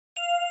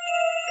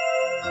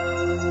Hi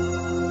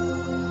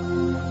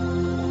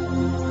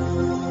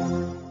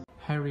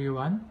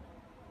everyone,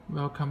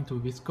 welcome to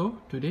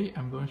VISKOU. Today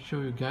I'm going to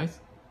show you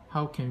guys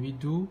how can we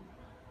do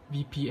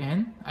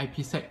VPN,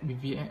 IPSEC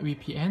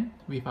VPN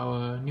with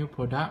our new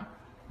product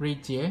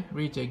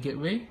Ruijie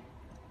Gateway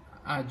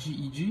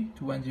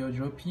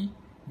RG-EG2100-P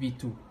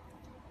V2.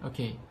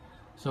 Okay,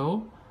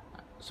 so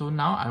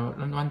now I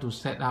want to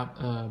set up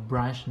a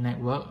branch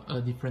network, a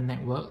different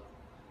network.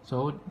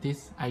 So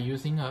this I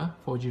using a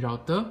 4G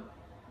router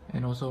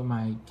and also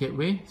my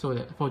gateway, so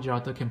that 4G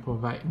router can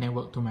provide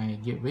network to my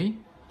gateway.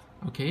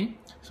 Okay,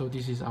 so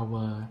this is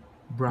our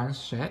branch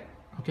set.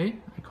 Okay,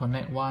 I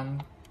connect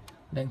one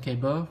LAN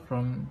cable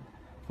from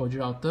 4G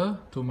router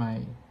to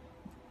my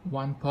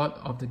one port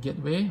of the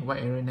gateway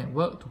wide area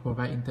network to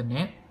provide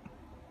internet.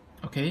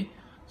 Okay,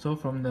 so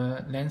from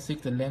the LAN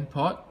 6, the LAN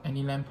port,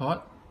 any LAN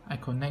port, I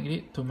connect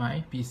it to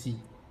my PC.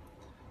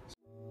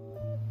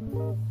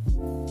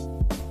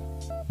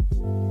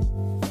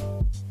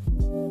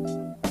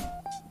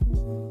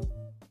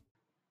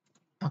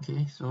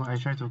 Okay, so I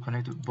try to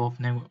connect to both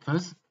network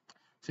first.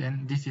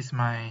 Then this is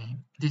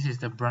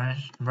the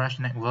branch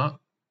network.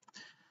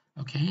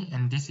 Okay,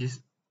 and this is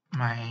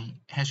my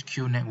HQ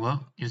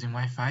network using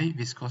Wi-Fi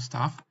VISKOU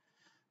stuff.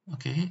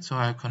 Okay, so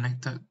I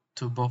connected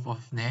to both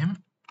of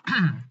them.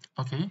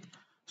 Okay,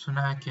 so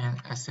now I can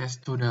access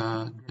to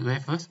the gateway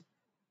first.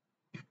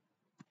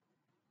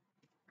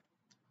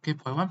 Okay,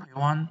 point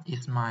one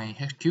is my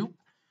HQ.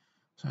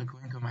 So I go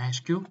into my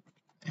HQ,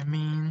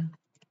 admin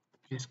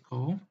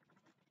VISKOU.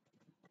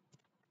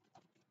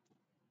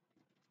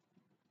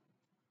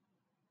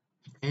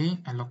 Okay,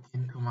 I log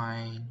into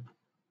my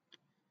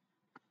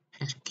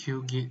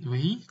HQ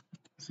gateway,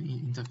 so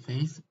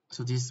interface.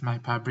 So this is my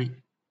public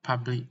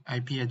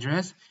IP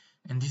address,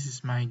 and this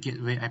is my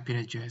gateway IP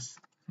address.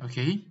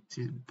 Okay,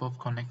 so both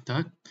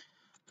connected.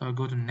 So I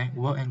go to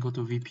network and go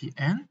to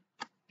VPN.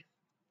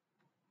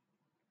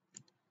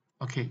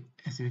 Okay,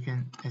 as you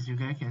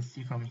guys can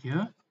see from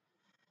here,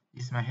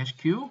 this is my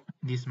HQ,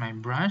 this is my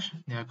branch.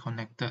 They are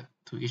connected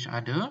to each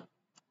other.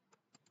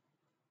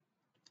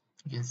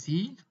 You can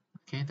see,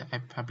 okay, the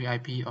public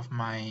IP of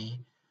my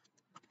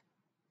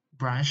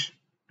branch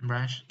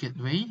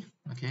gateway.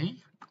 Okay,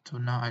 so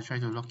now I try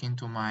to log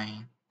into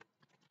my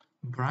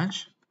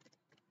branch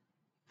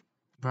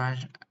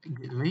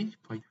gateway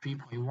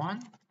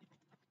 0.3.1.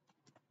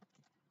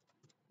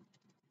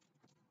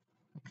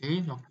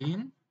 Okay, log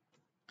in.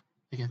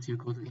 You can see,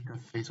 go to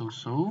interface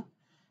also.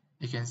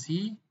 You can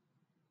see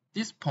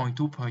this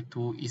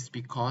 0.2.2 is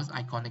because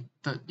I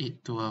connected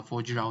it to a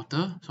 4G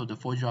router. So the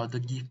 4G router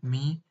give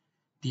me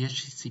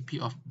DHCP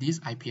of this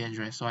IP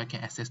address, so I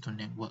can access to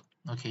network.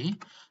 Okay,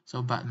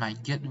 so but my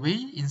gateway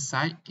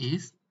inside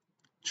is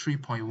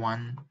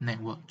 3.1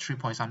 network, 3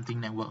 point something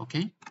network.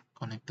 Okay,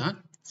 connected,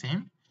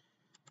 same.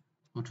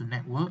 Go to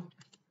network,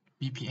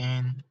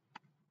 VPN.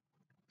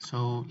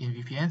 So in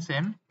VPN,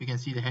 same, we can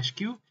see the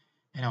HQ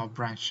and our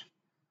branch.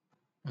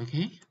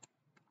 Okay,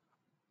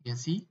 you can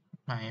see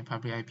my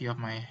public IP of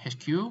my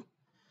HQ.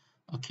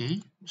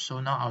 Okay, so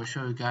now I'll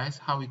show you guys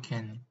how we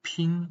can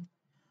ping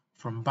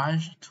from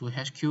branch to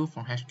HQ,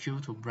 from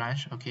HQ to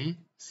branch. Okay,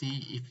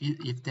 see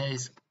if there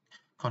is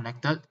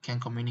connected, can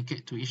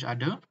communicate to each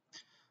other.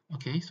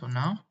 Okay, so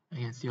now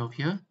you can see over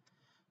here,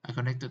 I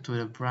connected to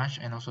the branch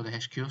and also the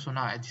HQ. So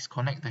now I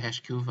disconnect the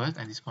HQ first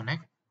and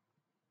disconnect.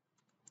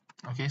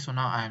 Okay, so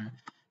now I'm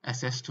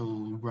access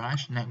to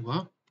branch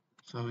network.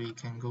 So we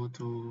can go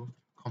to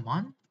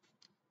command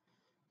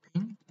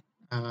ping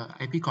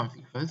IP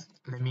config first.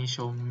 Let me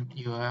show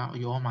you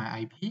all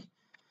my IP.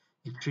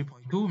 It's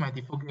 3.2. My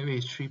default gateway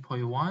is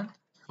 3.1.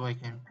 So I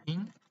can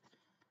ping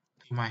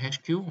to my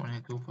HQ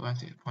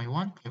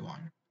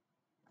 192.1.1.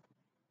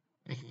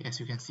 Okay, as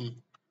you can see,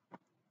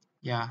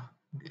 yeah,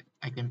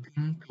 I can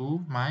ping to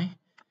my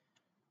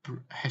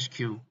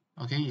HQ.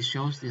 Okay, it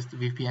shows this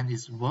VPN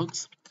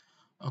works.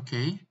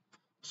 Okay,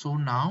 so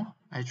now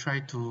I try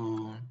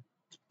to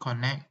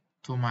connect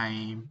to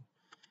my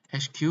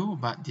HQ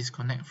but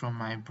disconnect from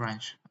my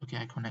branch. Okay,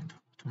 I connect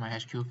to my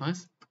HQ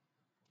first,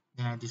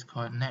 then I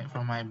disconnect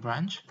from my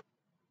branch.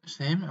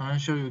 Same, I want to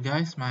show you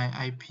guys my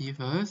IP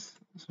first,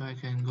 so I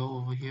can go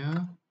over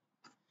here,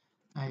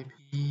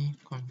 IP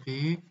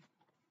config.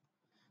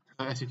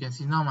 So as you can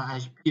see now, my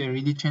IP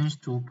already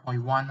changed to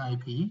 0.1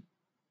 IP.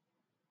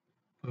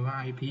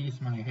 0.1 IP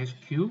is my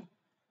HQ.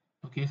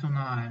 Okay, so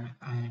now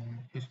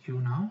I'm HQ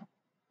now.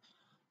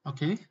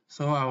 Okay,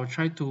 so I will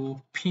try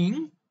to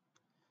ping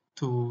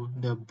to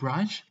the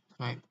branch.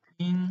 So I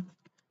ping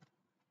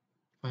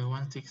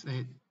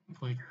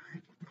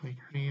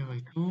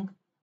 0.168.3.2. You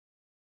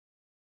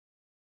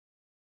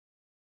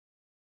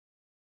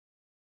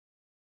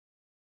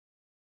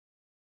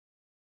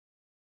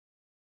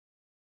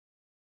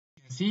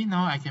can see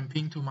now I can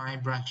ping to my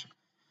branch.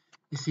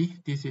 You see,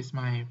 this is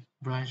my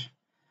branch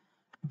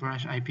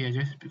IP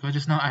address, because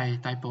just now I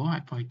typo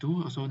at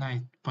 0.2, also now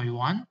it's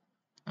 0.1.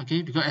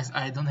 Okay, because as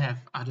I don't have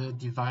other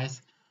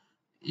device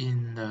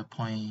in the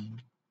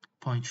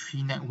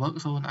 0.3 network,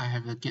 so I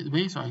have a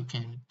gateway, so I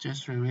can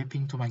just straight away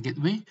ping to my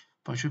gateway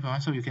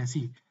 0.3.1. So you can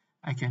see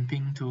I can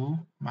ping to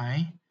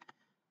my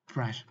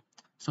branch.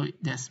 So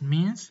that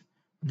means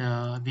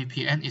the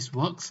VPN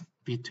works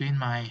between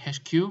my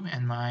HQ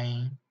and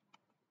my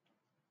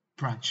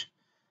branch.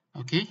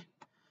 Okay,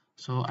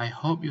 so I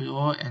hope you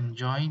all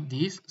enjoy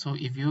this. So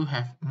if you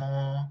have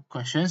more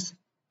questions,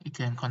 you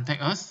can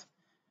contact us.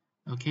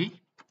 Okay,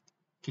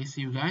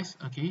 see you guys.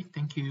 Okay,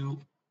 thank you.